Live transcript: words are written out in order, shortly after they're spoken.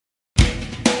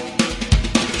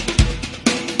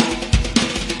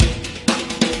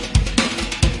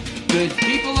Good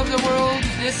people of the world,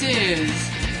 this is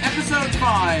episode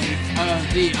 5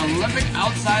 of the Olympic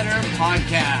Outsider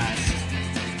podcast.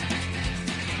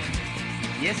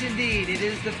 Yes, indeed, it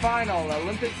is the final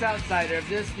Olympics Outsider of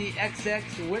this, the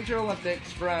XX Winter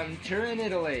Olympics from Turin,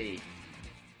 Italy.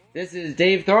 This is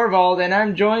Dave Thorvald, and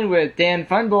I'm joined with Dan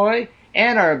Funboy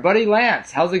and our buddy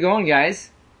Lance. How's it going, guys?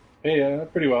 Hey,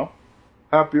 pretty well.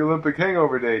 Happy Olympic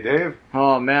Hangover Day, Dave.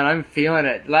 Oh, man, I'm feeling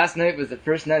it. Last night was the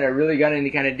first night I really got any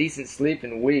kind of decent sleep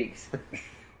in weeks.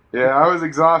 Yeah, I was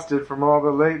exhausted from all the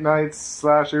late nights /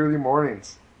 early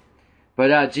mornings.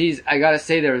 But, geez, I gotta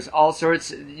say, there was all sorts.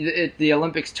 The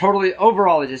Olympics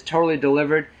overall, it just totally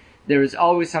delivered. There was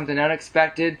always something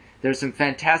unexpected. There were some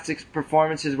fantastic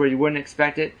performances where you wouldn't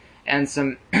expect it. And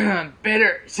some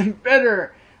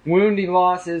bitter, wounding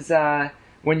losses,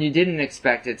 when you didn't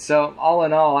expect it. So, all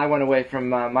in all, I went away from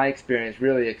my experience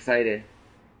really excited.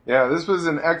 Yeah, this was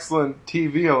an excellent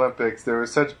TV Olympics. There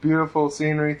was such beautiful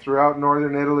scenery throughout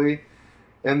northern Italy,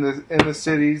 in the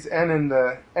cities and in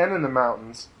the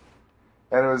mountains.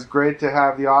 And it was great to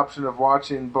have the option of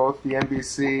watching both the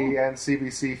NBC and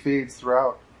CBC feeds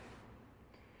throughout.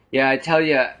 Yeah, I tell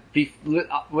you,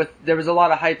 there was a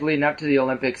lot of hype leading up to the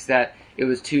Olympics that it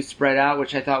was too spread out,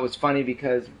 which I thought was funny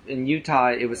because in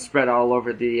Utah it was spread all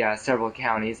over the several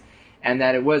counties, and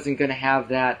that it wasn't going to have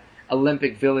that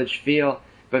Olympic Village feel.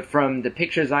 But from the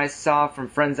pictures I saw from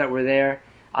friends that were there,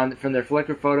 from their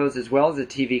Flickr photos as well as the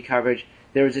TV coverage,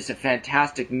 there was just a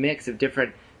fantastic mix of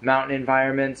different mountain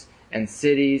environments and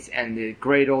cities and the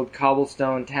great old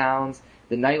cobblestone towns.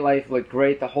 The nightlife looked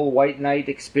great. The whole White Night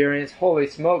experience. Holy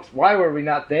smokes, why were we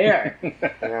not there?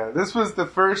 Yeah, this was the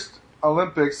first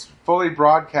Olympics fully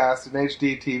broadcast in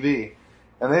HD TV.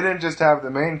 And they didn't just have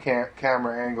the main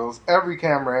camera angles. Every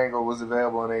camera angle was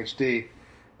available in HD.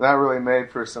 That really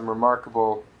made for some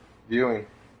remarkable viewing.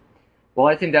 Well,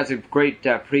 I think that's a great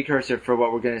precursor for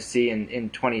what we're going to see in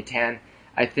 2010.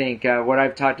 I think what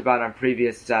I've talked about on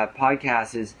previous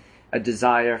podcasts is a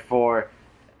desire for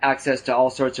access to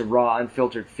all sorts of raw,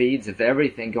 unfiltered feeds of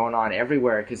everything going on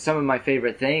everywhere. Because some of my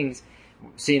favorite things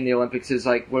seeing the Olympics is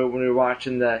like when we were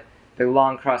watching the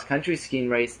long cross-country skiing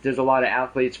race, there's a lot of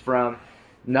athletes from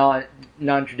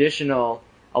non-traditional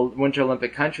Winter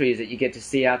Olympic countries that you get to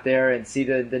see out there and see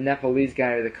the Nepalese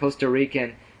guy or the Costa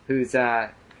Rican who's, and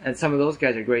some of those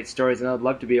guys are great stories, and I'd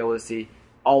love to be able to see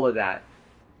all of that.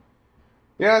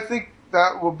 Yeah, I think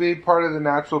that will be part of the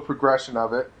natural progression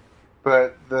of it.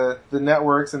 But the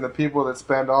networks and the people that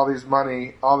spend all this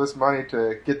money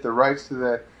to get the rights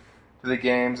to the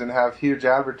games and have huge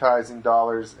advertising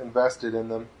dollars invested in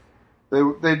them,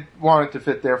 they want it to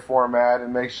fit their format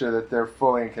and make sure that they're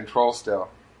fully in control still.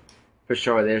 For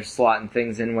sure, they're slotting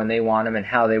things in when they want them and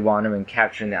how they want them and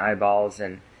capturing the eyeballs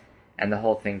and the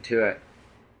whole thing to it.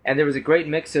 And there was a great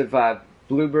mix of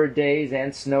bluebird days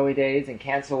and snowy days and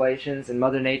cancellations, and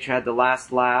Mother Nature had the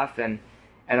last laugh and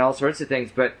all sorts of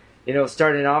things. But, you know,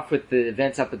 starting off with the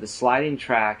events up at the sliding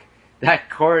track, that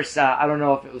course, I don't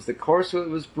know if it was the course that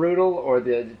was brutal or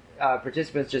the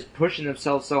participants just pushing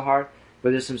themselves so hard, but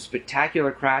there's some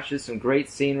spectacular crashes, some great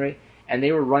scenery, and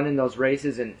they were running those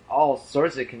races in all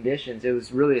sorts of conditions. It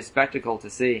was really a spectacle to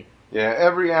see. Yeah,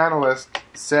 every analyst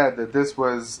said that this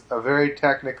was a very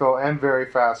technical and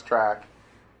very fast track,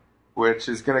 which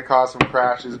is going to cause some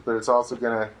crashes, but it's also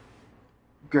going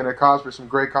to cause for some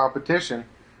great competition,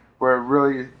 where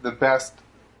really the best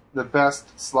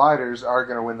sliders are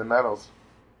going to win the medals.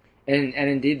 And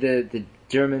indeed, the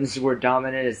Germans were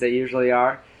dominant as they usually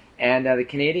are. And the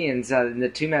Canadians,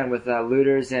 the two-man with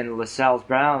Lueders and Lascelles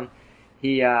Brown,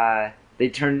 they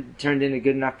turned in a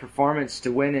good enough performance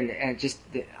to win. And just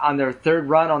on their third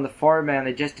run on the four-man,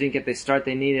 they just didn't get the start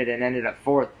they needed and ended up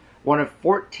fourth. One of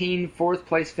 14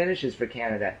 fourth-place finishes for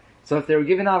Canada. So if they were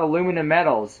giving out aluminum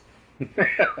medals, would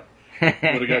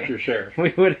have got your share.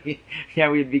 We'd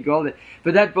be golden.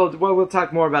 But that bodes well. We'll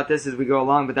talk more about this as we go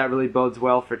along. But that really bodes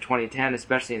well for 2010,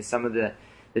 especially in some of the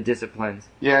disciplines.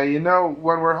 Yeah, you know,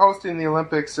 when we're hosting the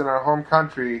Olympics in our home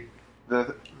country,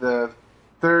 the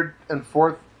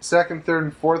second, third,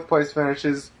 and fourth place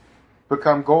finishes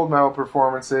become gold medal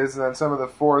performances, and then some of the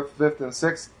fourth, fifth, and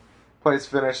sixth place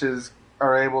finishes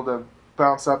are able to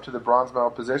bounce up to the bronze medal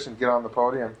position, get on the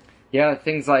podium. Yeah,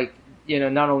 things like, you know,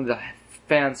 not only the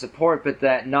fan support, but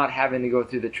that not having to go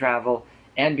through the travel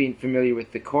and being familiar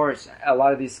with the course. A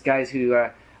lot of these guys who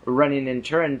are running in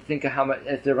Turin think of how much,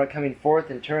 if they're coming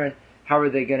fourth in Turin, how are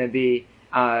they going to be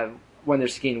when they're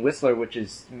skiing Whistler, which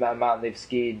is a mountain they've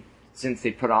skied since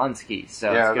they put on skis.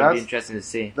 So it's going to be interesting to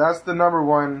see. That's the number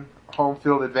one home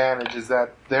field advantage, is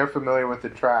that they're familiar with the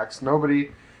tracks. Nobody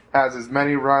has as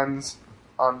many runs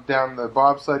on down the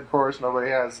bobsled course. Nobody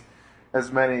has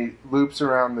as many loops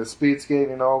around the speed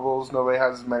skating ovals. Nobody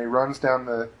has as many runs down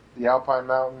the Alpine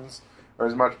mountains or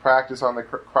as much practice on the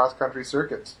cross-country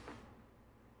circuits.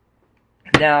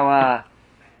 Now,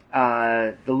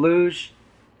 the luge,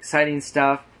 exciting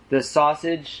stuff. The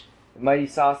sausage, the mighty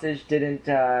sausage, didn't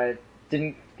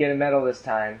get a medal this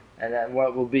time. And then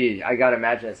what will be? I gotta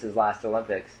imagine it's his last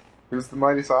Olympics. Who's the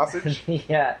mighty sausage?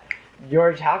 Yeah,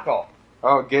 George Hackle.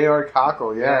 Oh, Georg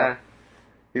Hackle, yeah.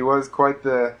 He was quite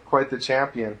the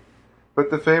champion.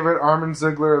 But the favorite Armin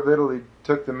Ziegler of Italy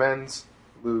took the men's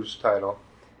luge title.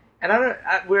 And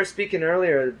we were speaking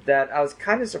earlier that I was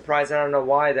kind of surprised, I don't know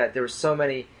why, that there were so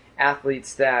many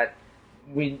athletes that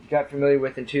we got familiar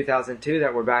with in 2002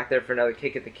 that were back there for another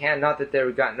kick at the can. Not that they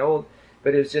were gotten old,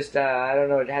 but it was just, I don't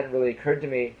know, it hadn't really occurred to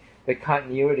me the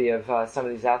continuity of some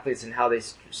of these athletes and how they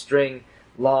string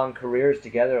long careers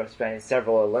together of spanning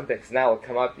several Olympics. And that will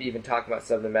come up even talking about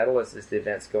some of the medalists as the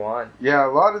events go on. Yeah,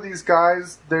 a lot of these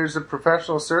guys, there's a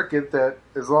professional circuit that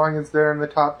as long as they're in the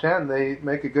top 10, they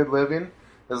make a good living,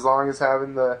 as long as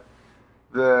having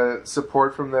the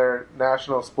support from their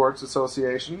national sports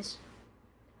associations.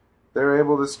 They're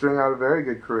able to string out a very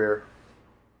good career.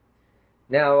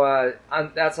 Now,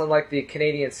 that's unlike the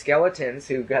Canadian Skeletons,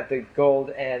 who got the gold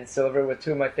and silver with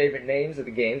two of my favorite names of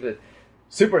the games, with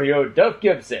superhero Duff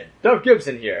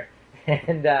Gibson here,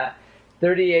 and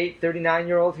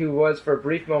 39-year-old who was for a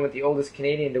brief moment the oldest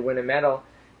Canadian to win a medal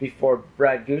before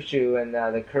Brad Gushue and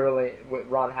the curling with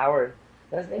Ron Howard.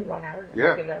 Is that his name, Ron Howard?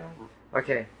 Yeah.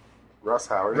 Okay. Russ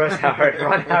Howard. Ron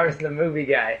Howard's the movie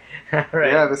guy.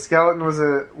 Right. Yeah, the skeleton was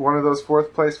one of those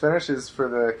fourth place finishes for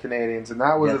the Canadians, and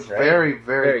that was very,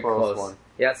 very close one.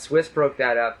 Yeah, Swiss broke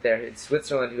that up there. It's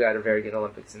Switzerland who had a very good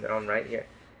Olympics in their own right here.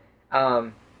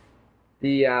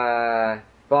 The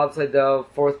bobsled, though,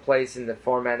 fourth place in the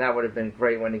four-man, that would have been a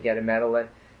great one to get a medal and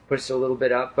push a little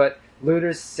bit up. But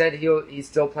Lueders said he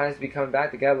still plans to be coming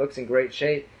back. The guy looks in great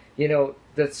shape. You know,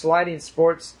 the sliding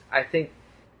sports, I think,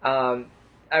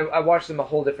 I watched them a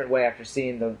whole different way after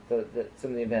seeing some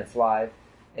of the events live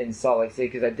in Salt Lake City,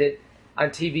 because I did on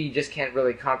TV. You just can't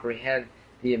really comprehend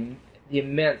the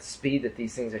immense speed that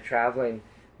these things are traveling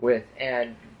with,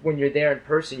 and when you're there in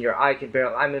person,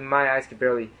 my eyes could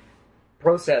barely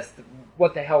process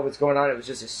what the hell was going on. It was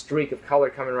just a streak of color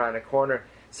coming around a corner.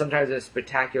 Sometimes a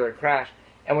spectacular crash,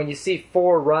 and when you see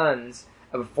 4 runs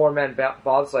of a 4-man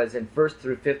bobsleds and first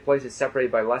through 5th place is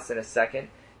separated by less than a second,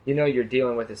 you know you're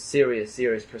dealing with a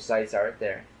serious precise art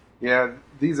there. Yeah,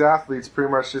 these athletes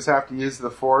pretty much just have to use the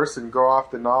force and go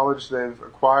off the knowledge they've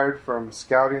acquired from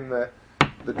scouting the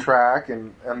track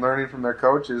and learning from their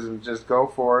coaches and just go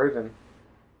for it. And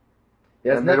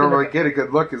they don't really get a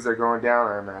good look as they're going down,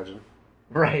 I imagine.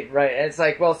 Right. And it's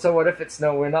like, well, so what if it's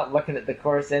snow? We're not looking at the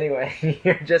course anyway.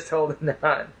 You're just holding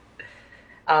on.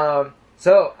 How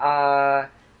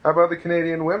about the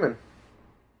Canadian women?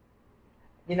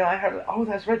 You know,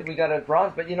 that's right, we got a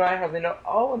bronze, but I hardly know.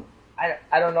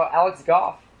 I don't know. Alex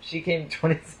Goff, she came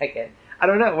 22nd. I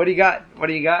don't know. What do you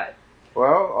got?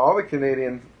 Well, all the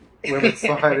Canadian women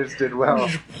sliders did well,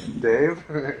 Dave.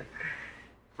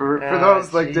 for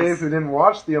those like Dave who didn't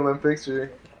watch the Olympics,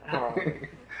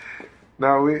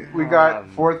 no, we got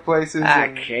 4th places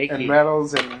and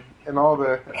medals and all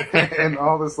the and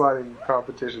all the sliding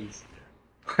competitions.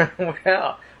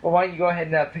 Well, why don't you go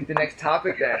ahead and pick the next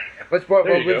topic then?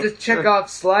 We'll just check off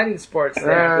sliding sports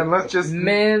there. And let's just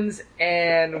men's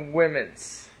and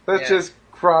women's. Let's just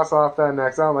cross off that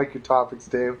next. I don't like your topics,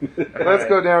 Dave. Let's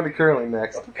go down to curling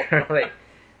next. Curling.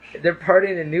 They're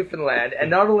partying in Newfoundland, and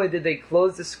not only did they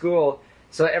close the school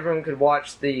so everyone could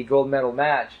watch the gold medal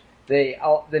match, the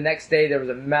next day there was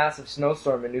a massive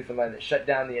snowstorm in Newfoundland that shut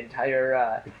down the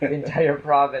entire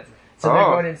province. So they're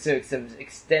going into some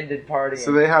extended partying.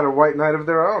 So they had a white night of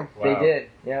their own. Wow. They did,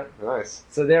 yeah. Nice.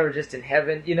 So they were just in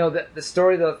heaven. You know, the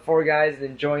story of the 4 guys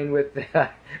enjoying with the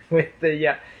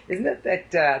isn't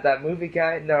it that movie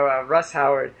guy? No, Russ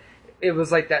Howard. It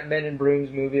was like that Men in Brooms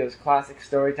movie. It was classic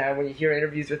story time. When you hear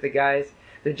interviews with the guys,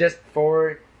 they're just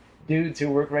 4 dudes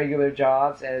who work regular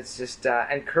jobs, and it's just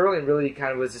and curling really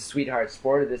kind of was a sweetheart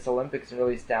sport of this Olympics and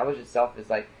really established itself as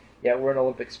like, yeah, we're an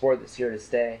Olympic sport that's here to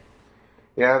stay.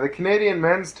 Yeah, the Canadian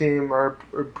men's team are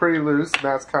pretty loose, and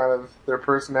that's kind of their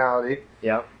personality.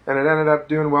 Yep. And it ended up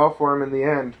doing well for them in the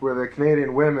end, where the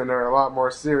Canadian women are a lot more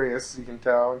serious, you can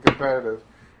tell, and competitive.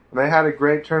 And they had a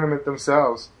great tournament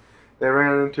themselves. They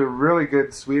ran into a really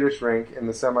good Swedish rink in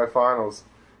the semifinals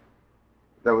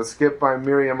that was skipped by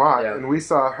Miriam Ott, and we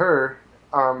saw her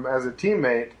as a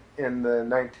teammate in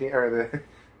the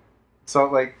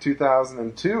Salt Lake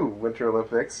 2002 Winter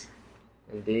Olympics.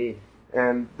 Indeed.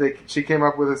 And she came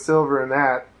up with a silver in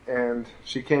that, and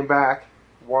she came back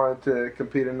wanted to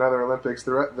compete in another Olympics.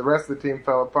 The rest of the team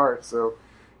fell apart, so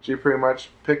she pretty much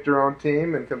picked her own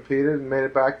team and competed and made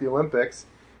it back to the Olympics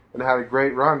and had a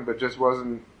great run, but just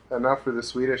wasn't enough for the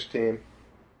Swedish team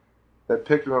that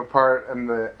picked them apart in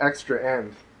the extra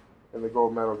end in the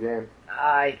gold medal game.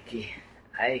 Ike.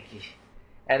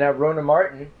 And Rona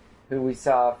Martin, who we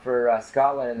saw for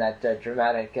Scotland in that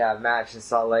dramatic match in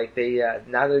Salt Lake,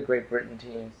 neither of the Great Britain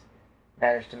teams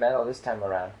managed to medal this time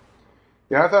around.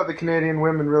 Yeah, I thought the Canadian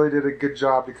women really did a good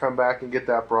job to come back and get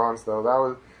that bronze, though. That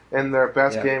was in their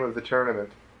best game of the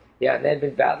tournament. Yeah, and they'd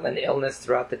been battling illness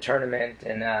throughout the tournament,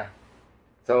 and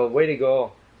so way to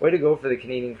go for the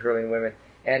Canadian curling women.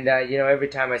 And every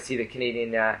time I see the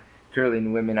Canadian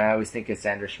curling women, I always think of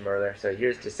Sandra Schmirler. So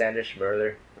here's to Sandra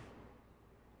Schmirler.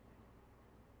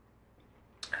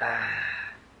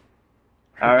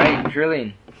 All right,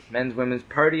 curling, men's, women's,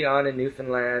 party on in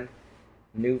Newfoundland.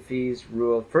 Newfies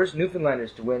rule. First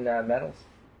Newfoundlanders to win medals.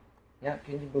 Yeah,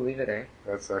 can you believe it, eh?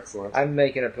 That's excellent. I'm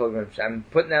making a pilgrimage. I'm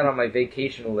putting that on my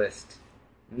vacation list.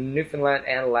 Newfoundland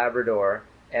and Labrador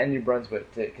and New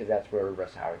Brunswick, because that's where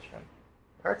Russ Howard's from.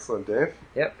 Excellent, Dave.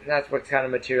 Yep, that's what kind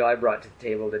of material I brought to the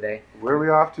table today. Where are we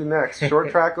off to next? Short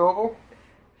track oval?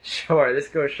 Sure, let's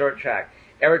go short track.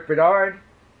 Eric Bedard,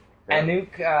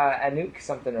 Anouk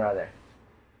something or other.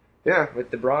 Yeah.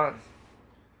 With the bronze.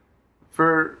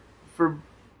 For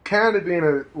Canada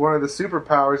being one of the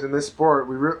superpowers in this sport,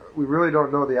 we really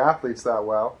don't know the athletes that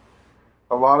well.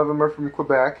 A lot of them are from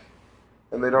Quebec,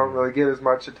 and they don't really get as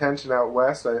much attention out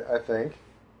west, I think.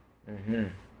 Mm-hmm.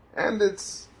 And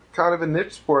it's kind of a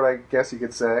niche sport, I guess you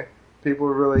could say. People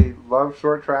really love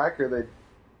short track, or they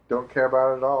don't care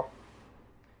about it at all.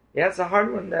 Yeah, it's a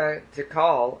hard one to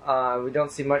call. We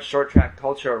don't see much short track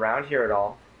culture around here at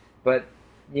all. But,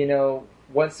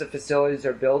 once the facilities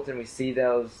are built and we see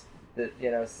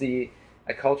see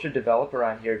a culture develop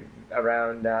around here,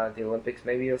 around the Olympics,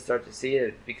 maybe you'll start to see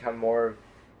it become more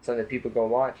something that people go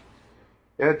watch.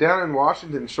 Yeah, down in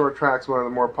Washington, short track's one of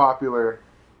the more popular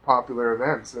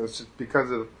events. And it's just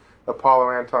because of Apollo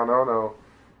Antonono,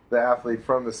 the athlete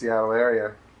from the Seattle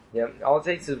area. Yep, all it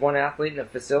takes is one athlete in a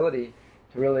facility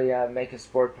to really make a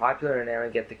sport popular in there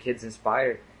and get the kids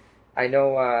inspired. I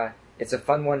know it's a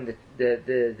fun one that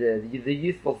the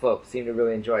youthful folks seem to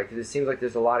really enjoy, because it seems like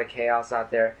there's a lot of chaos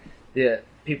out there. The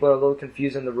people are a little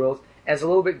confused on the rules, and it's a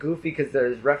little bit goofy because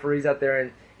there's referees out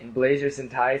there in blazers and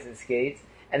ties and skates,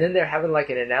 and then they're having like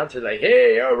an announcer like,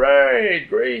 "Hey, all right,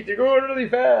 great, you're going really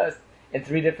fast," in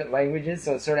 3 different languages.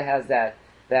 So it sort of has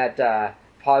that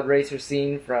pod racer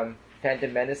scene from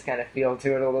Phantom Menace kind of feel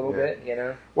to it a little bit,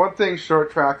 One thing short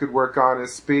track could work on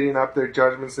is speeding up their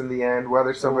judgments in the end,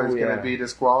 whether somebody's going to be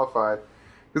disqualified.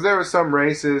 Because there were some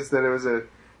races that it was a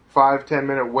 5-10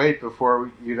 minute wait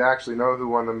before you'd actually know who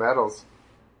won the medals.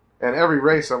 And every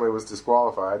race somebody was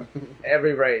disqualified.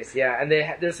 Every race, yeah. And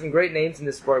there's some great names in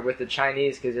this sport with the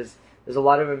Chinese, because there's a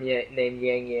lot of them named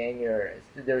Yang Yang, or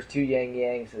there's 2 Yang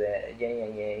Yangs, so Yang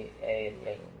Yang Yang and Yang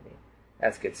Yang.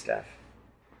 That's good stuff.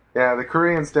 Yeah, the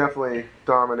Koreans definitely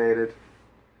dominated,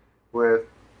 with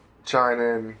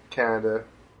China and Canada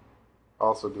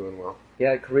also doing well.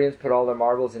 Yeah, the Koreans put all their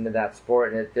marbles into that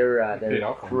sport, and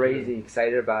they're crazy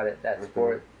excited about it, that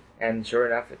sport. And sure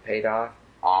enough, it paid off.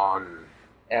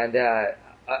 And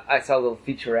I saw a little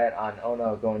featurette on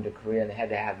Ono going to Korea, and they had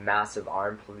to have massive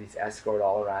armed police escort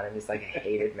all around him. He's like a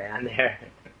hated man there.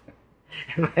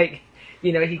 Like,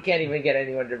 he can't even get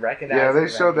anyone to recognize him. Yeah, they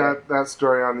showed that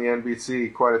story on the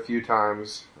NBC quite a few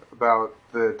times about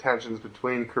the tensions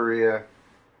between Korea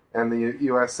and the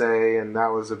USA, and that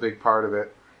was a big part of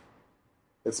it.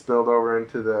 It spilled over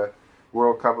into the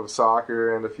World Cup of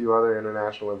Soccer and a few other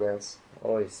international events.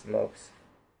 Holy smokes.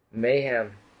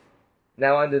 Mayhem.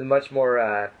 Now on to the much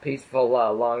more peaceful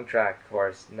long track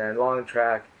course. And long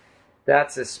track,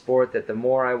 that's a sport that the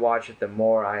more I watch it, the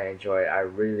more I enjoy it. I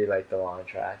really like the long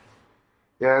track.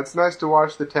 Yeah, it's nice to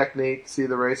watch the technique, see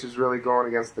the racers really going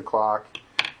against the clock,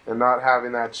 and not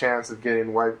having that chance of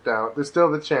getting wiped out. There's still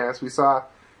the chance. We saw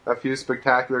a few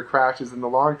spectacular crashes in the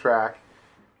long track,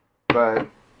 but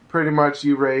pretty much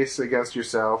you race against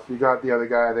yourself. You got the other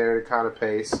guy there to kind of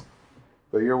pace,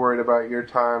 but you're worried about your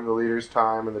time, the leader's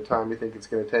time, and the time you think it's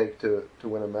going to take to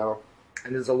win a medal.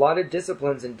 And there's a lot of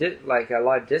disciplines and a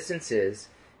lot of distances,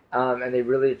 and they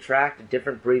really attract a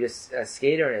different breed of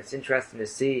skater, and it's interesting to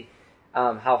see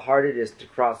how hard it is to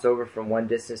cross over from one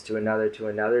distance to another to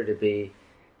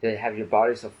have your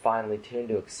body so finely tuned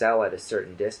to excel at a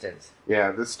certain distance.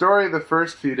 Yeah, the story of the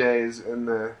first few days in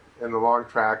the long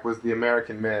track was the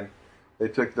American men. They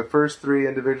took the first 3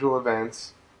 individual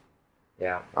events.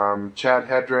 Yeah. Chad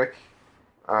Hedrick,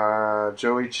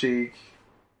 Joey Cheek,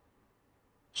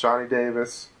 Shawnee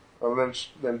Davis. Oh,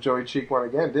 then Joey Cheek won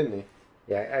again, didn't he?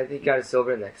 Yeah, I think he got a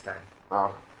silver next time.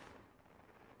 Oh.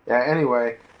 Yeah,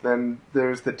 anyway, then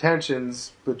there's the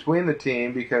tensions between the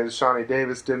team because Shawnee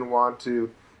Davis didn't want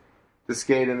to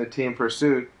skate in the team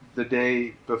pursuit the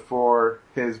day before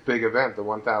his big event, the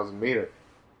 1,000 meter.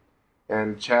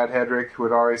 And Chad Hedrick, who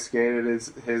had already skated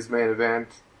his main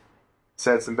event,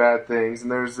 said some bad things,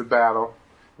 and there's the battle.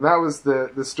 And that was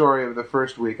the story of the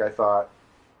first week, I thought.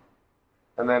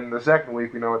 And then the second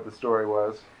week, we know what the story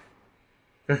was.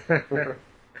 Blot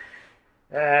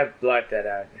that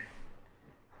out.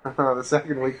 The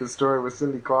second week, the story was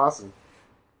Cindy Clausen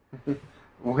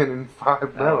winning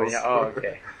 5 medals. Oh,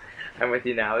 okay. I'm with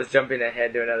you now. I was jumping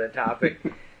ahead to another topic.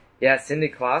 Yeah, Cindy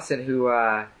Clausen, who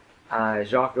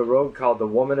Jacques Rogue called the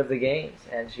woman of the games,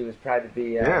 and she was proud to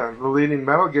be... the leading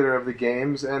medal getter of the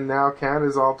games, and now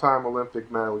Canada's all-time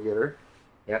Olympic medal getter.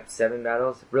 Yep, 7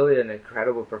 medals. Really an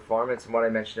incredible performance, and what I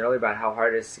mentioned earlier about how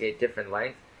hard it is to skate different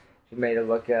lengths. She made it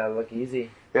look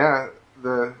easy. Yeah,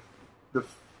 the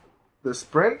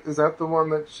sprint, is that the one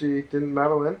that she didn't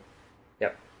medal in?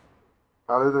 Yep.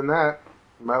 Other than that,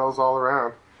 medals all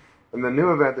around. And the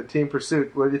new event, the team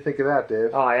pursuit, what did you think of that, Dave?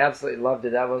 Oh, I absolutely loved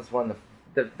it. That was one of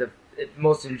the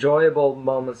most enjoyable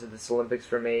moments of this Olympics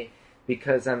for me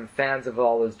because I'm fans of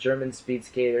all those German speed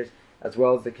skaters as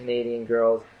well as the Canadian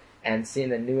girls, and seeing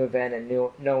the new event and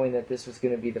knowing that this was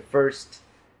going to be the first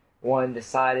one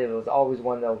decided. It was always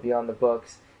one that will be on the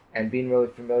books, and being really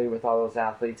familiar with all those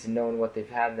athletes and knowing what they've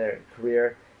had in their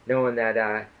career, knowing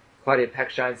that Claudia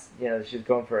Pechstein, she was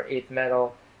going for her 8th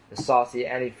medal, the saucy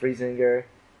Annie Friesinger,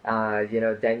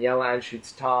 Danielle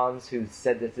Anschutz-Toms, who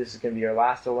said that this is going to be her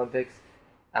last Olympics,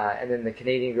 and then the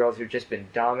Canadian girls who've just been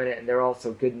dominant, and they're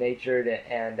also good-natured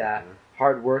and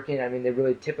hard-working. I mean, they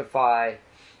really typify,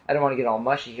 I don't want to get all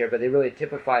mushy here, but they really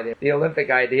typify the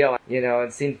Olympic ideal,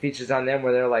 and seeing features on them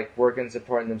where they're like working,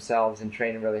 supporting themselves, and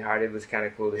training really hard. It was kind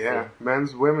of cool to see. Yeah,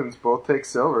 men's, women's both take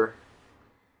silver.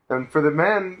 And for the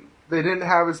men, they didn't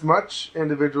have as much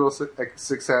individual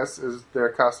success as they're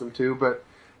accustomed to, but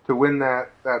to win that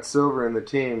silver in the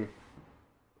team,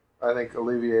 I think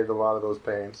alleviated a lot of those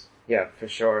pains. Yeah, for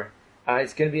sure.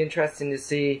 It's going to be interesting to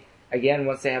see, again,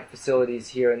 once they have facilities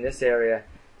here in this area,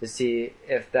 to see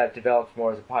if that develops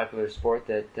more as a popular sport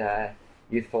that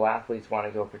youthful athletes want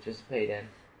to go participate in.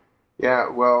 Yeah,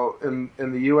 well, in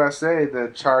the USA,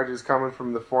 the charge is coming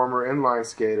from the former inline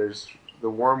skaters. The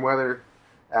warm weather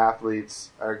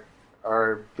athletes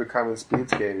are becoming speed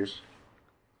skaters.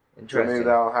 So maybe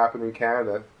that'll happen in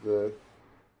Canada. The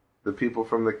people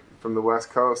from the West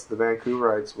Coast, the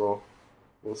Vancouverites, will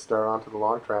start onto the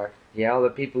long track. Yeah, all the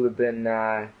people who've been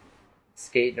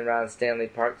skating around Stanley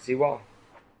Park Seawall.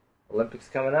 Olympics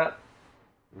coming up.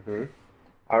 Mm-hmm.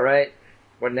 All right,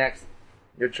 what next?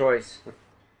 Your choice.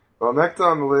 Well, next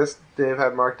on the list, Dave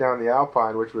had marked down the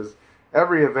Alpine, which was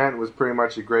every event was pretty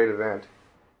much a great event.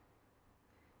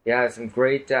 Yeah, some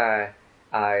great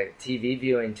TV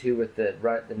viewing too, with the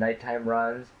nighttime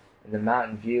runs and the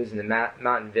mountain views, and the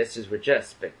mountain vistas were just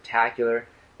spectacular.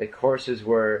 The courses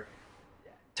were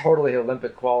totally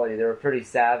Olympic quality. They were pretty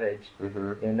savage,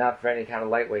 not for any kind of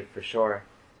lightweight for sure.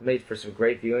 It made for some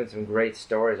great viewing, some great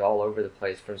stories all over the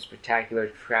place, from spectacular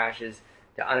crashes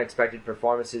to unexpected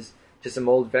performances to some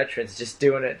old veterans just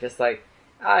doing it, just like,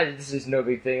 this is no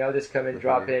big thing. I'll just come in,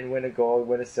 drop in, win a gold,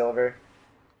 win a silver.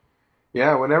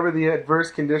 Yeah, whenever the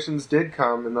adverse conditions did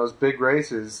come in those big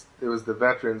races, it was the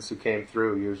veterans who came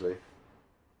through usually.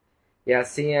 Yeah,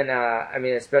 seeing,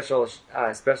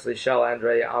 especially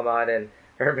Charles-Andre Ahmad and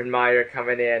Herman Meyer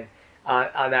coming in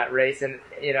on that race, and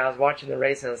I was watching the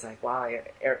race and I was like, wow,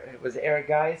 was Eric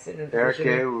Guy sitting in Eric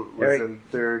Gay was in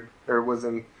third, or was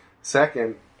in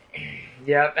second.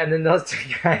 Yep, and then those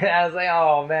two guys, I was like,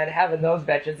 oh man, having those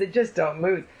veterans, they just don't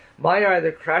lose. Meyer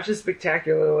either crashes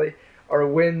spectacularly or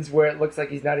wins where it looks like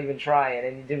he's not even trying,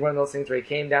 and he did one of those things where he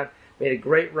came down, made a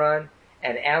great run,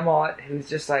 and Amott, who's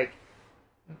just like,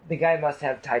 the guy must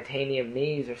have titanium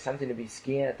knees or something to be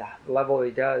skiing at the level he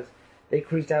does. They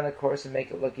cruise down the course and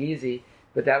make it look easy,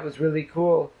 but that was really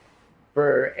cool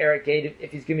for Eric Gay,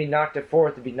 if he's going to be knocked to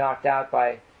fourth, to be knocked out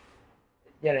by,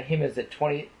 him as a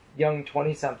young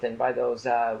 20-something by those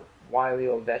wily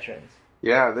old veterans.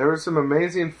 Yeah, there were some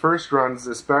amazing first runs,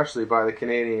 especially by the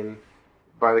Canadian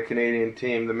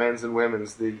team, the men's and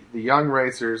women's. The young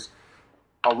racers,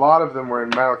 a lot of them were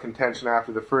in medal contention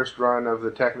after the first run of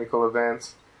the technical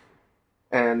events,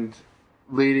 and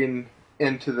leading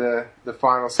into the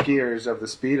final skiers of the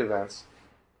speed events.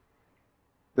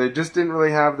 They just didn't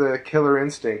really have the killer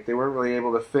instinct. They weren't really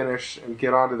able to finish and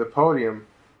get onto the podium,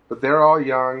 but they're all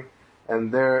young,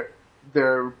 and their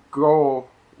goal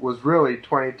was really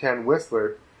 2010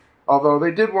 Whistler. Although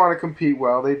they did want to compete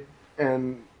well, they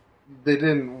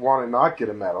didn't want to not get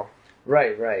a medal.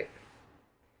 Right.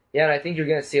 Yeah, and I think you're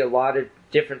going to see a lot of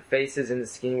different faces in the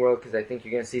skiing world because I think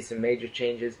you're going to see some major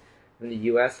changes from the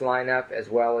U.S. lineup as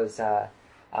well as some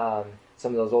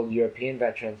of those old European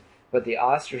veterans. But the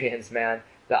Austrians, man,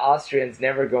 the Austrians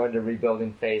never go into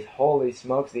rebuilding phase. Holy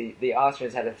smokes, the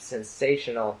Austrians had a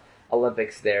sensational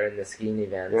Olympics there in the skiing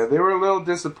events. Yeah, they were a little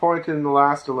disappointed in the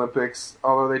last Olympics.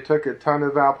 Although they took a ton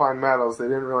of alpine medals, they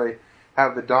didn't really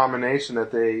have the domination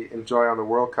that they enjoy on the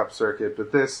World Cup circuit.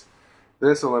 But this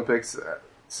Olympics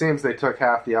seems they took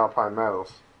half the alpine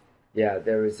medals. Yeah,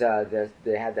 there was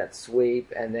they had that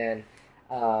sweep, and then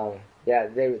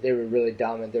they were really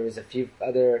dominant. There was a few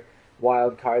other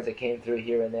wild cards that came through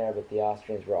here and there, but the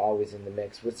Austrians were always in the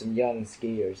mix with some young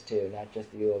skiers too, not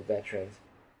just the old veterans.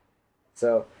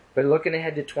 So, but looking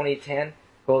ahead to 2010,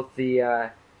 both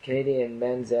the Canadian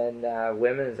men's and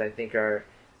women's, I think, are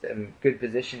in good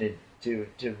position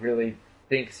to really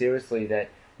think seriously that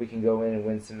we can go in and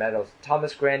win some medals.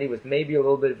 Thomas Grandy was maybe a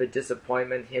little bit of a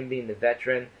disappointment, him being the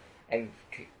veteran and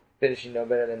finishing no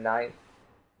better than 9th.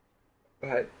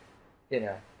 But,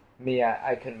 me,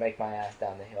 I couldn't make my ass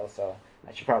down the hill, so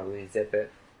I should probably zip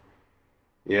it.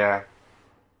 Yeah.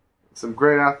 Some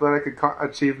great athletic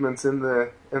achievements in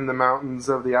the mountains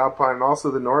of the Alpine and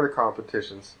also the Nordic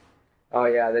competitions. Oh,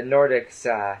 yeah, the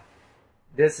Nordics,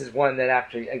 this is one that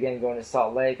after, again, going to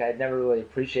Salt Lake, I'd never really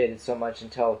appreciated so much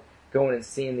until going and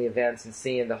seeing the events and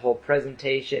seeing the whole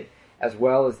presentation as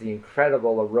well as the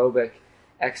incredible aerobic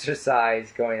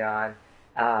exercise going on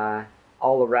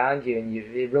all around you, and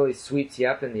it really sweeps you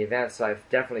up in the event, so I've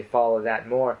definitely followed that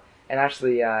more. And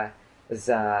actually, as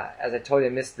I told you,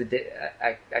 I missed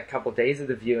a couple days of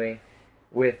the viewing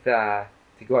to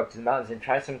go up to the mountains and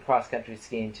try some cross-country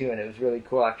skiing too, and it was really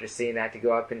cool after seeing that to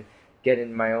go up and get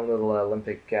in my own little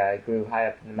Olympic groove high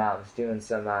up in the mountains doing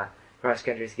some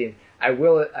cross-country skiing. I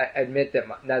will admit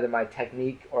that neither my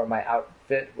technique or my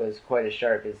outfit was quite as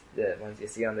sharp as the ones you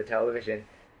see on the television,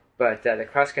 but the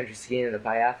cross-country skiing and the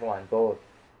biathlon both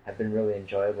have been really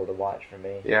enjoyable to watch for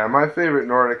me. Yeah, my favorite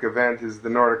Nordic event is the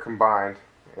Nordic Combined,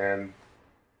 and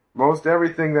most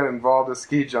everything that involved a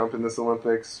ski jump in this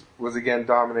Olympics was again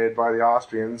dominated by the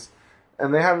Austrians,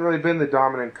 and they haven't really been the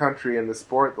dominant country in the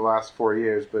sport the last 4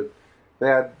 years, but they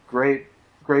had great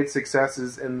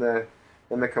successes in the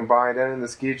combined and in the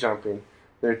ski jumping.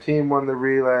 Their team won the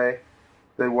relay.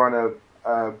 They won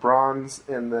a bronze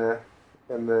in the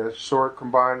short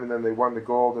combined, and then they won the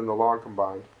gold in the long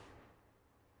combined.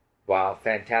 Wow,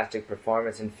 fantastic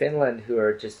performance. In Finland, who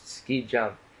are just ski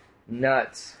jump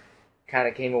nuts, kind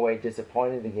of came away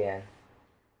disappointed again.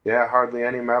 Yeah, hardly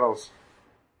any medals.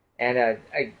 And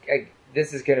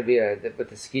this is going to be with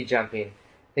the ski jumping.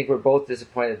 I think we're both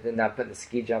disappointed in not putting the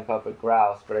ski jump up at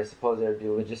Grouse, but I suppose there would be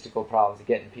logistical problems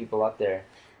getting people up there.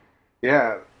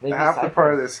 Yeah, Maybe half the cyclists.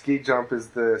 part of the ski jump is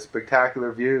the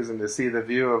spectacular views, and to see the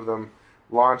view of them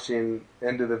launching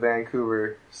into the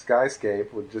Vancouver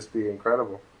skyscape would just be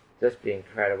incredible. Just be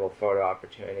incredible photo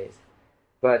opportunities.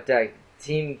 But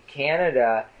Team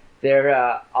Canada,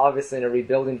 they're obviously in a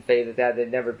rebuilding phase of that. They've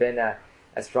never been a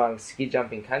strong ski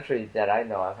jumping country that I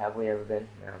know of. Have we ever been?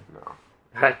 No.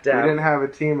 But We didn't have a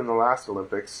team in the last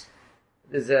Olympics.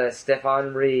 There's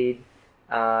Stefan Reed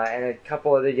and a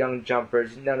couple other young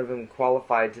jumpers. None of them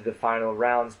qualified to the final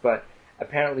rounds, but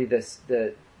apparently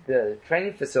the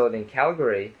training facility in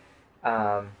Calgary,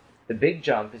 the big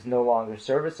jump is no longer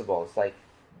serviceable. It's like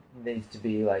needs to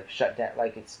be like shut down,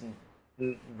 like it's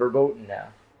verboten now.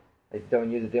 They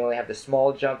don't use it. They only have the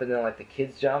small jump and then like the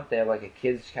kids jump. They have like a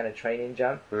kids kind of training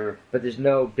jump, but there's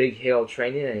no big hill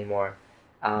training anymore.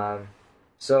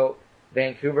 So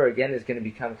Vancouver again is going to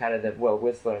become kind of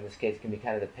Whistler in this case can be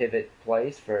kind of the pivot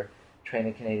place for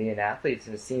training Canadian athletes,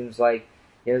 and it seems like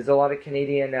there's a lot of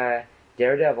Canadian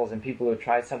daredevils and people who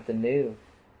try something new.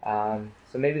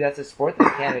 So maybe that's a sport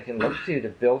that Canada can look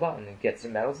to build on and get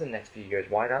some medals in the next few years.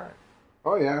 Why not?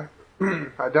 Oh yeah,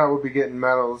 I doubt we'll be getting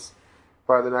medals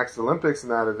by the next Olympics in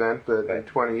that event, but in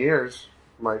 20 years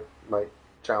might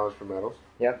challenge for medals.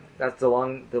 Yep, that's the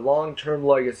long-term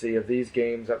legacy of these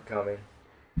games upcoming.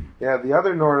 Yeah, the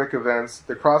other Nordic events,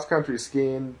 the cross-country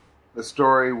skiing, the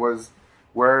story was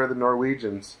where are the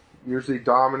Norwegians? Usually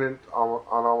dominant on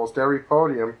almost every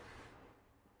podium.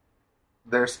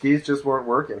 Their skis just weren't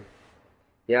working.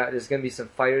 Yeah, there's going to be some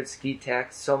fired ski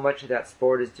techs. So much of that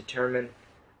sport is determined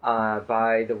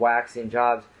by the waxing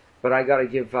jobs. But I got to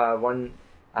give one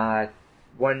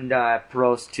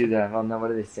prost to the, well, no, what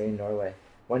do they say in Norway?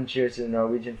 One cheers to the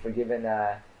Norwegian for giving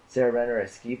Sarah Renner a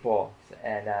ski pole.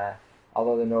 And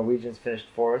although the Norwegians finished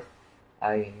 4th,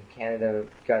 Canada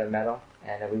got a medal,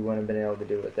 and we wouldn't have been able to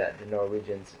do it without the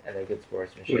Norwegians and their good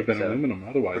sportsmanship. Would have been aluminum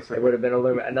otherwise. It would have been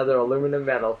another aluminum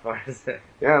medal for us.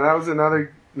 Yeah, that was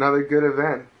another good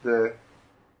event.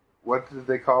 What did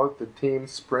they call it? The team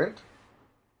sprint?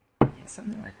 Yeah,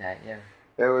 something like that, yeah.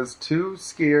 It was 2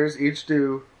 skiers, each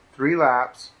do 3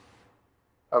 laps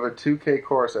of a 2K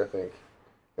course, I think.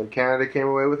 And Canada came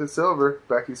away with a silver,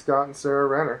 Becky Scott and Sarah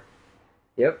Renner.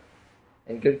 Yep,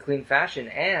 in good, clean fashion.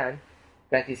 And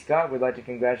Becky Scott would like to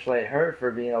congratulate her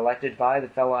for being elected by the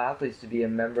fellow athletes to be a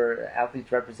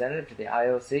athletes representative to the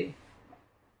IOC.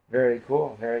 Very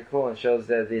cool, very cool. And shows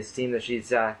the esteem that she's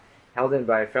held in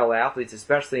by fellow athletes,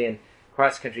 especially in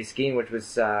cross-country skiing, which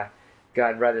was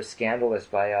got rather scandalous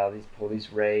by all these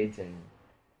police raids and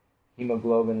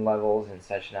hemoglobin levels and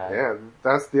such not. Yeah,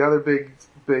 that's the other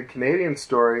big Canadian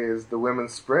story is the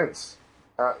women's sprints.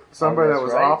 Somebody that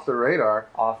was right. off the radar.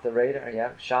 Off the radar,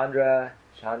 yeah. Chandra.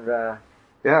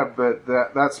 Yeah, but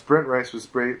that sprint race was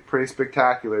pretty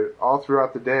spectacular. All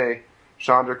throughout the day,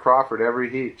 Chandra Crawford, every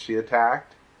heat, she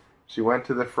attacked. She went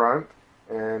to the front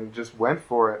and just went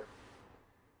for it.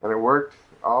 And it worked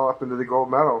all up into the gold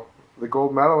medal. The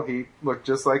gold medal heat looked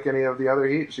just like any of the other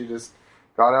heats. She just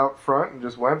got out front and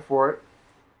just went for it.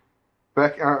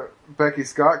 Becky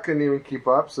Scott couldn't even keep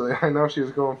up, so I know she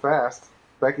was going fast.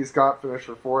 Becky Scott finished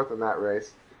for 4th in that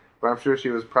race, but I'm sure she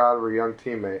was proud of her young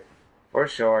teammate. For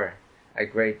sure. A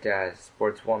great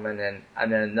sportswoman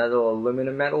and another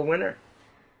aluminum medal winner.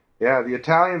 Yeah, the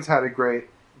Italians had a great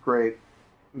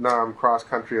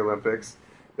cross-country Olympics.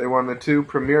 They won the 2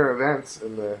 premier events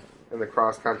in the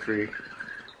cross-country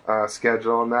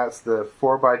schedule, and that's the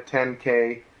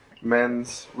 4x10K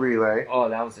men's relay. Oh,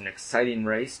 that was an exciting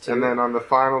race, too. And then on the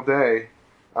final day,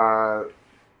 not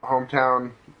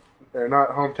hometown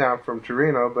from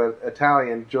Torino, but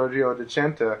Italian, Giorgio De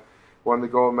Centa won the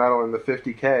gold medal in the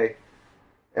 50K.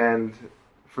 And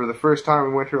for the first time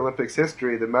in Winter Olympics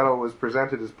history, the medal was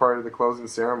presented as part of the closing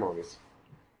ceremonies.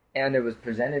 And it was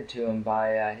presented to him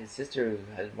by his sister, who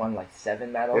has won like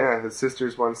 7 medals. Yeah, his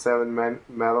sister's won 7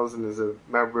 medals and is a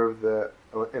member of the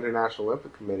International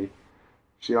Olympic Committee.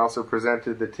 She also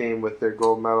presented the team with their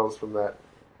gold medals from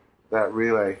that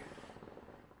relay.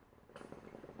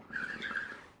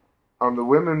 On the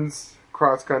women's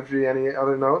cross country, any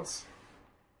other notes?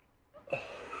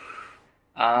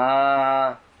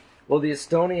 Well, the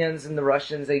Estonians and the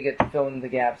Russians, they get to fill in the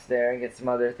gaps there and get some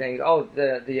other things. Oh,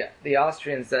 the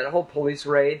Austrians, that whole police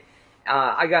raid.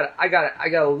 I got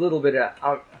a little bit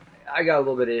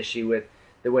of issue with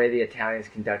the way the Italians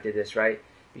conducted this, right?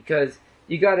 Because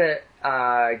you got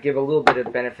to give a little bit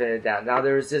of benefit of the doubt. Now,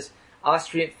 there was this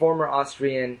former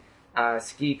Austrian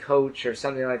ski coach or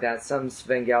something like that, some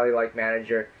Svengali-like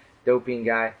manager, doping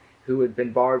guy, who had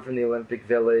been barred from the Olympic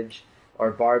Village or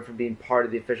barred from being part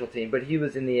of the official team, but he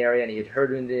was in the area and he had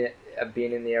heard of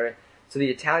being in the area. So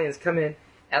the Italians come in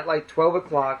at like 12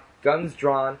 o'clock, guns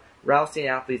drawn, rousting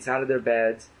athletes out of their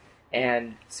beds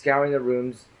and scouring the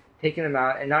rooms, taking them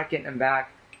out and not getting them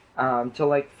back till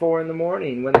like 4 in the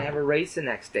morning when they have a race the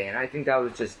next day. And I think that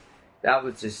was just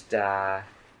I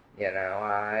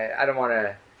don't want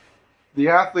to. The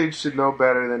athletes should know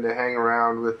better than to hang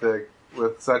around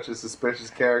with such a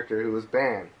suspicious character who was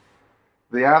banned.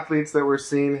 The athletes that were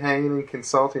seen hanging and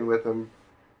consulting with him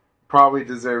probably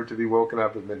deserve to be woken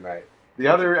up at midnight. The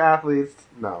other athletes,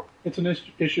 no. It's an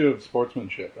issue of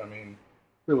sportsmanship. I mean,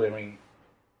 really,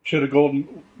 should a gold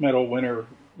medal winner,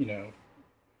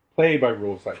 play by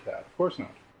rules like that? Of course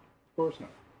not. Of course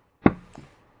not.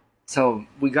 So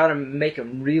we got to make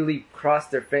them really cross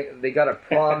their fingers. They got to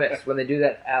promise when they do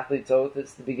that athlete's oath.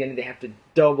 It's the beginning. They have to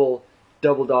double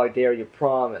dog dare you.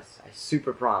 Promise. I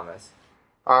super promise.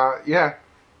 Yeah,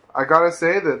 I gotta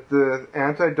say that the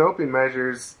anti-doping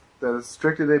measures, as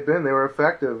strict as they've been, they were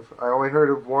effective. I only heard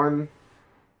of one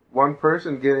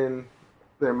person getting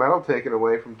their medal taken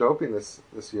away from doping this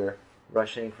year.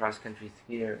 Russian cross-country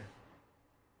skier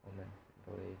woman,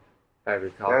 I believe. If I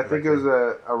recall. Yeah, I think it was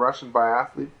a Russian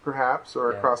biathlete, perhaps,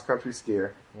 or a cross-country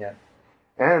skier. Yeah.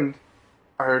 And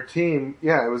her team,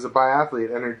 it was a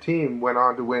biathlete, and her team went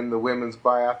on to win the women's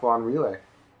biathlon relay.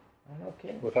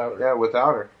 Okay. Without her. Yeah,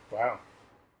 without her. Wow.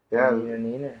 Yeah.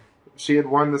 Neener. She had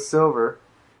won the silver,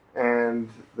 and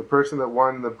the person that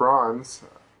won the bronze,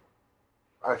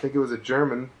 I think it was a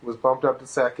German, was bumped up to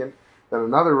 2nd. Then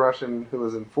another Russian who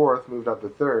was in 4th moved up to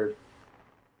 3rd.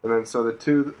 And then so the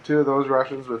two of those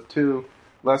Russians with 2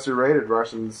 lesser-rated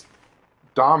Russians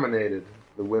dominated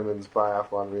the women's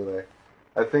biathlon relay.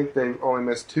 I think they only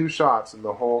missed 2 shots in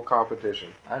the whole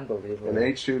competition. Unbelievable. And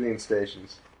 8 shooting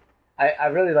stations. I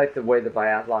really like the way the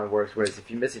biathlon works, whereas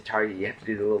if you miss a target, you have to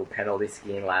do the little penalty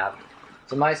skiing lap.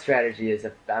 So my strategy is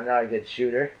if I'm not a good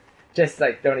shooter, just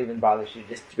like don't even bother shooting.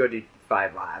 Just go do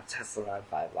 5 laps, hustle around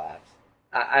 5 laps.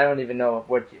 I don't even know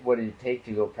what it would take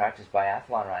to go practice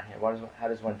biathlon around here. How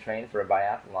does one train for a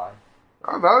biathlon?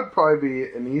 Oh, that would probably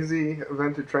be an easy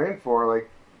event to train for, like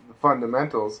the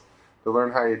fundamentals, to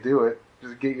learn how you do it.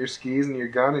 Just get your skis and your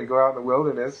gun and go out in the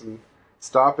wilderness and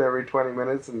stop every 20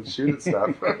 minutes and shoot at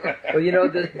stuff. Well, you know,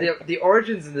 the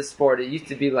origins of the sport, it used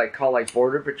to be called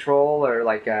Border Patrol or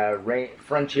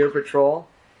Frontier Patrol.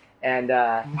 And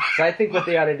so I think what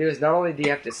they ought to do is not only do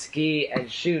you have to ski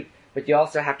and shoot, but you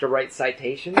also have to write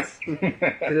citations.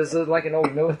 Because it's like an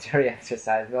old military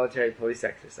police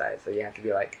exercise. So you have to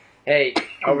be like, hey,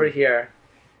 over here.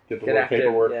 Get the little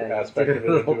paperwork aspect of it. Get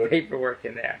a little paperwork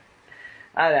in there.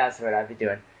 That's what I'd be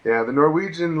doing. Yeah, the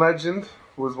Norwegian legend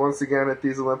was once again at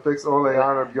these Olympics, Ole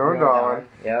Einar Bjørndalen.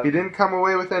 Yep. He didn't come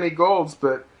away with any golds,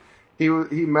 but he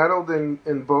medaled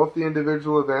in both the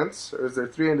individual events. Or is there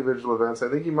 3 individual events? I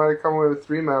think he might have come away with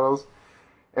 3 medals.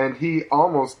 And he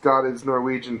almost got his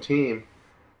Norwegian team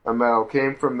a medal.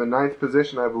 Came from the 9th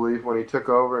position, I believe, when he took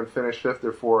over and finished 5th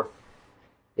or 4th.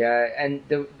 Yeah, and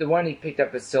the one he picked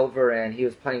up a silver in, he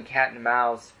was playing cat and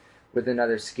mouse with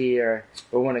another skier,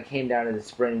 but when it came down to the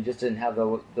sprint, he just didn't have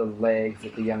the legs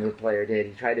that the younger player did.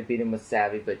 He tried to beat him with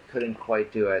savvy, but couldn't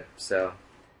quite do it. So,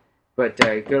 but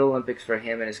good Olympics for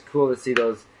him, and it's cool to see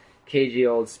those cagey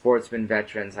old sportsman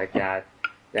veterans like that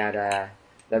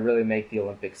really make the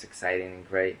Olympics exciting and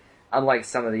great. Unlike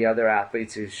some of the other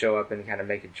athletes who show up and kind of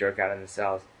make a jerk out of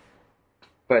themselves.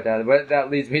 But that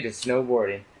leads me to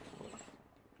snowboarding,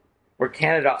 where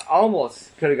Canada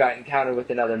almost could have gotten counted with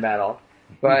another medal.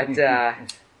 But the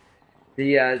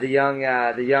young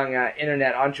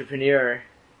internet entrepreneur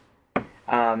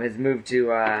has moved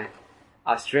to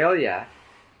Australia,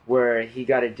 where he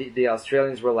got the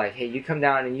Australians were like, hey, you come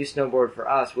down and you snowboard for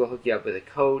us. We'll hook you up with a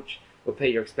coach. We'll pay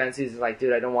your expenses. He's like,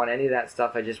 dude, I don't want any of that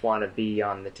stuff. I just want to be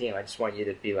on the team. I just want you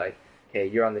to be like, hey,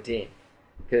 you're on the team.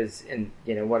 Because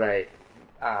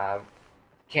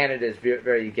Canada is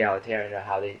very egalitarian in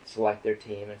how they select their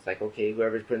team. It's like, okay,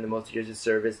 whoever's put in the most years of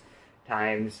service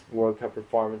times World Cup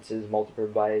performances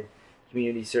multiplied by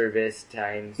community service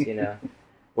times,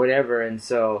 whatever. And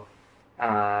so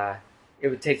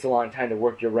it takes a long time to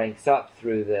work your ranks up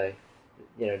through to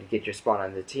get your spot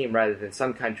on the team, rather than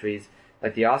some countries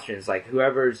like the Austrians, like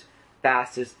whoever's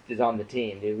fastest is on the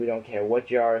team. Dude, we don't care what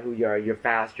you are, who you are, you're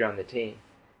fast, you're on the team.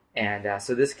 And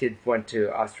so this kid went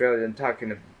to Australia. I'm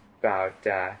talking about,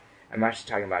 I'm actually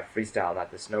talking about freestyle,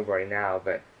 not the snowboarding now,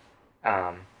 but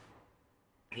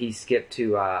he went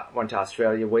to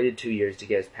Australia, waited 2 years to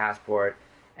get his passport,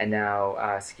 and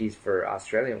now skis for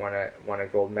Australia and won a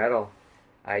gold medal,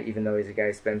 even though he's a guy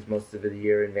who spends most of the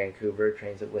year in Vancouver,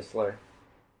 trains at Whistler.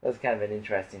 That was kind of an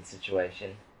interesting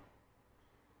situation.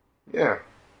 Yeah.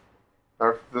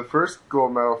 The first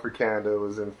gold medal for Canada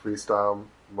was in freestyle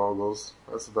moguls.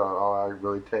 That's about all I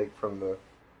really take from the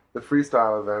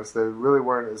freestyle events. They really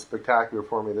weren't as spectacular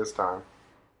for me this time.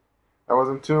 I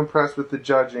wasn't too impressed with the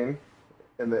judging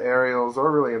in the aerials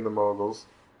or really in the moguls.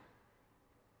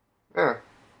 Yeah.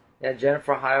 Yeah,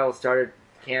 Jennifer Heil started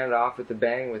Canada off with a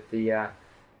bang with the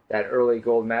that early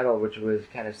gold medal, which was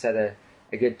kind of set a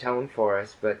good tone for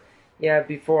us. But yeah,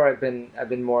 before I've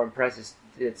been more impressed.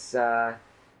 It's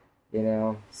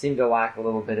seemed to lack a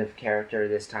little bit of character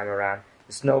this time around.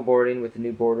 The snowboarding with the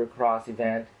new border cross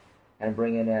event and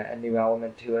bringing a new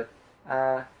element to it.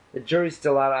 The jury's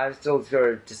still out. I'm still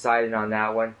sort of deciding on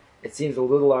that one. It seems a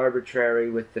little arbitrary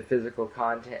with the physical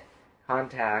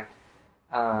contact.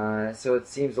 So it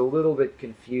seems a little bit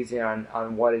confusing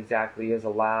on what exactly is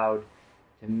allowed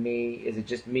to me. Is it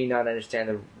just me not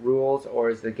understanding the rules, or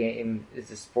is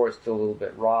the sport still a little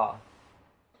bit raw?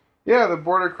 Yeah, the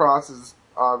border cross is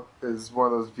one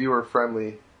of those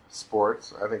viewer-friendly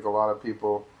sports. I think a lot of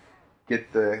people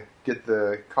get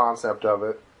the concept of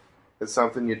it. It's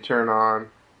something you turn on.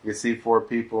 You see 4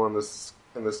 people in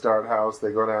the start house.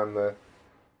 They go down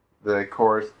the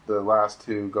course. The last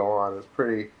 2 go on. It's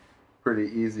pretty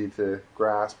easy to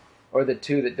grasp. Or the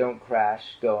 2 that don't crash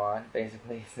go on.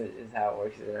 Basically, is how it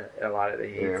works in a lot of the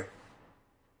heats.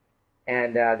 Yeah.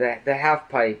 And the half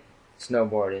pipe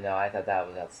snowboarding, though, I thought that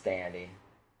was outstanding.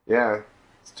 Yeah.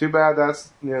 It's too bad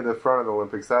that's near the front of the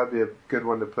Olympics. That'd be a good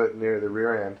one to put near the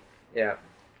rear end. Yeah,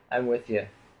 I'm with you.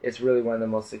 It's really one of the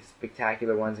most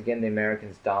spectacular ones. Again, the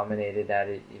Americans dominated that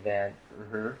event.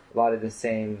 Mm-hmm. A lot of the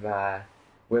same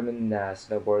women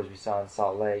snowboarders we saw in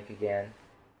Salt Lake again.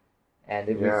 And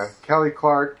it was... Kelly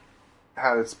Clark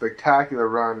had a spectacular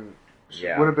run.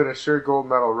 Yeah. Would have been a sure gold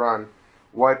medal run.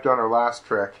 Wiped on her last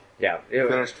trick. Yeah.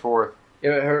 Finished 4th.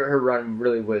 Her run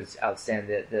really was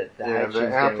outstanding. The height she was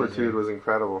getting amplitude was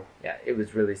incredible. Yeah, it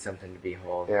was really something to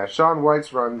behold. Yeah, Shaun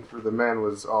White's run for the men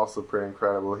was also pretty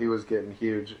incredible. He was getting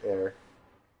huge air.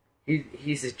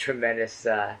 He's a tremendous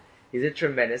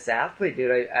athlete,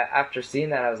 dude. After seeing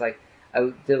that, I was like, I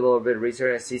did a little bit of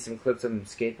research. I see some clips of him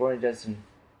skateboarding, does some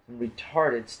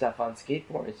retarded stuff on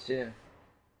skateboards too.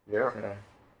 Yeah, so,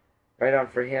 right on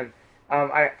for him.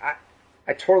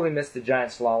 I totally missed the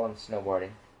giant slalom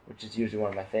snowboarding, which is usually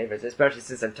one of my favorites, especially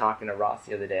since I'm talking to Ross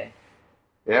the other day.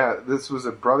 Yeah, this was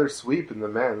a brother sweep in the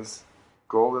men's,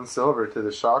 gold and silver to the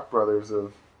Schock brothers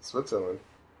of Switzerland.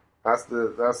 That's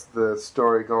the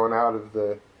story going out of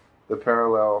the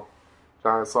parallel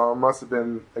giant slalom. Must have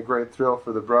been a great thrill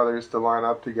for the brothers to line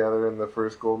up together in the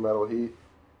first gold medal heat,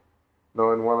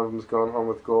 knowing one of them's going home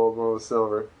with gold, one with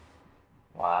silver.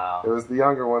 Wow. It was the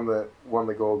younger one that won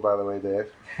the gold, by the way,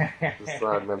 Dave. Just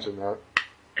thought I'd mention that.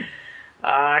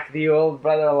 The old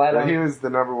brother let him. He was the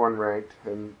number one ranked,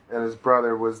 and his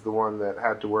brother was the one that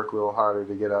had to work a little harder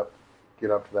to get up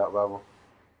to that level.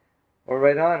 Well,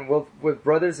 right on. Well, with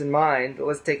brothers in mind,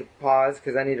 let's take a pause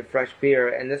because I need a fresh beer,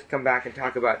 and let's come back and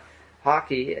talk about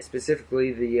hockey,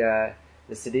 specifically the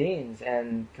Sedins,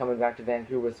 and coming back to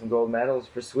Vancouver with some gold medals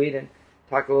for Sweden.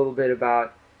 Talk a little bit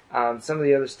about some of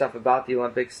the other stuff about the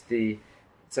Olympics,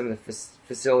 some of the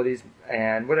facilities,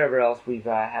 and whatever else we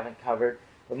haven't covered,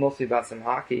 but mostly about some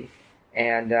hockey,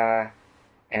 and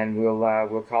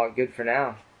we'll call it good for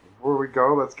now. Before we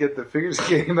go, let's get the figure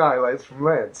skating highlights from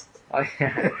Lance. Oh,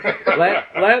 yeah.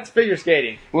 Lance figure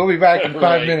skating. We'll be back in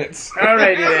 5 minutes.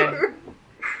 Alrighty then.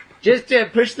 Just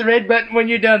push the red button when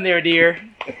you're done there, dear.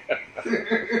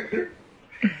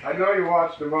 I know you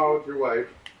watched them all with your wife.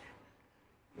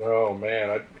 Oh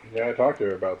man, I talked to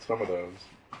her about some of those.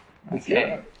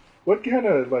 Okay. What kind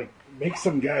of makes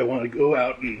some guy want to go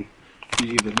out and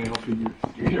be the male figure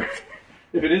skater?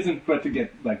 If it isn't but to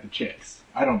get the chicks,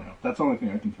 I don't know. That's the only thing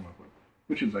I can come up with.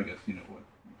 Which is, I guess, what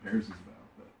Paris is about.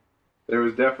 But. There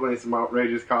was definitely some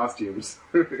outrageous costumes.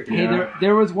 Hey,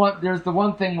 there's the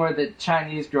one thing where the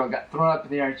Chinese girl got thrown up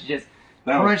in the air and she just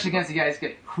crushed against the guys,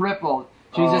 get crippled.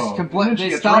 She was just completely.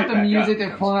 They stopped the music.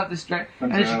 They're pulling out the string,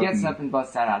 and then she gets up and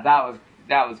busts that out.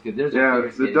 That was good. There's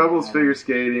the doubles figure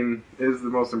skating is the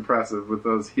most impressive with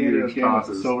those huge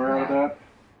tosses. Silver out of that.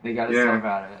 They got a silver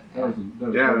out of it.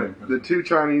 That was the two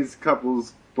Chinese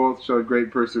couples both showed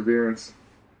great perseverance.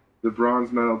 The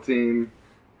bronze medal team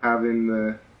having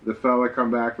the fella come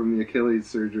back from the Achilles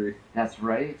surgery. That's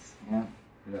right. Yeah.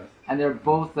 Yes. And they're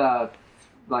both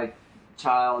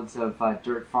childs of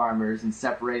dirt farmers and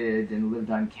separated and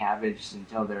lived on cabbage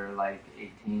until they're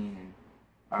 18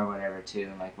 or whatever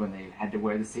too. And when they had to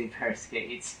wear the same pair of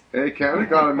skates. Hey, Canada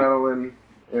got a medal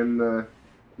in the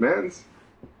men's.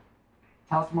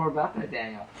 Tell us more about that,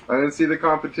 Daniel. I didn't see the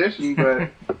competition,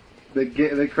 but they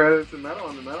credit the medal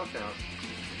on the medal count.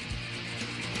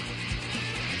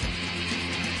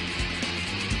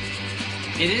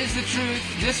 It is the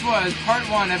truth. This was part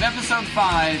 1 of episode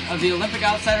 5 of the Olympic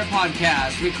Outsider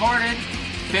podcast, recorded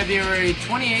February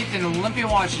 28th in Olympia,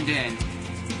 Washington,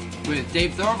 with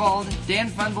Dave Thorvald, Dan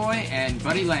Funboy, and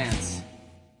Buddy Lance.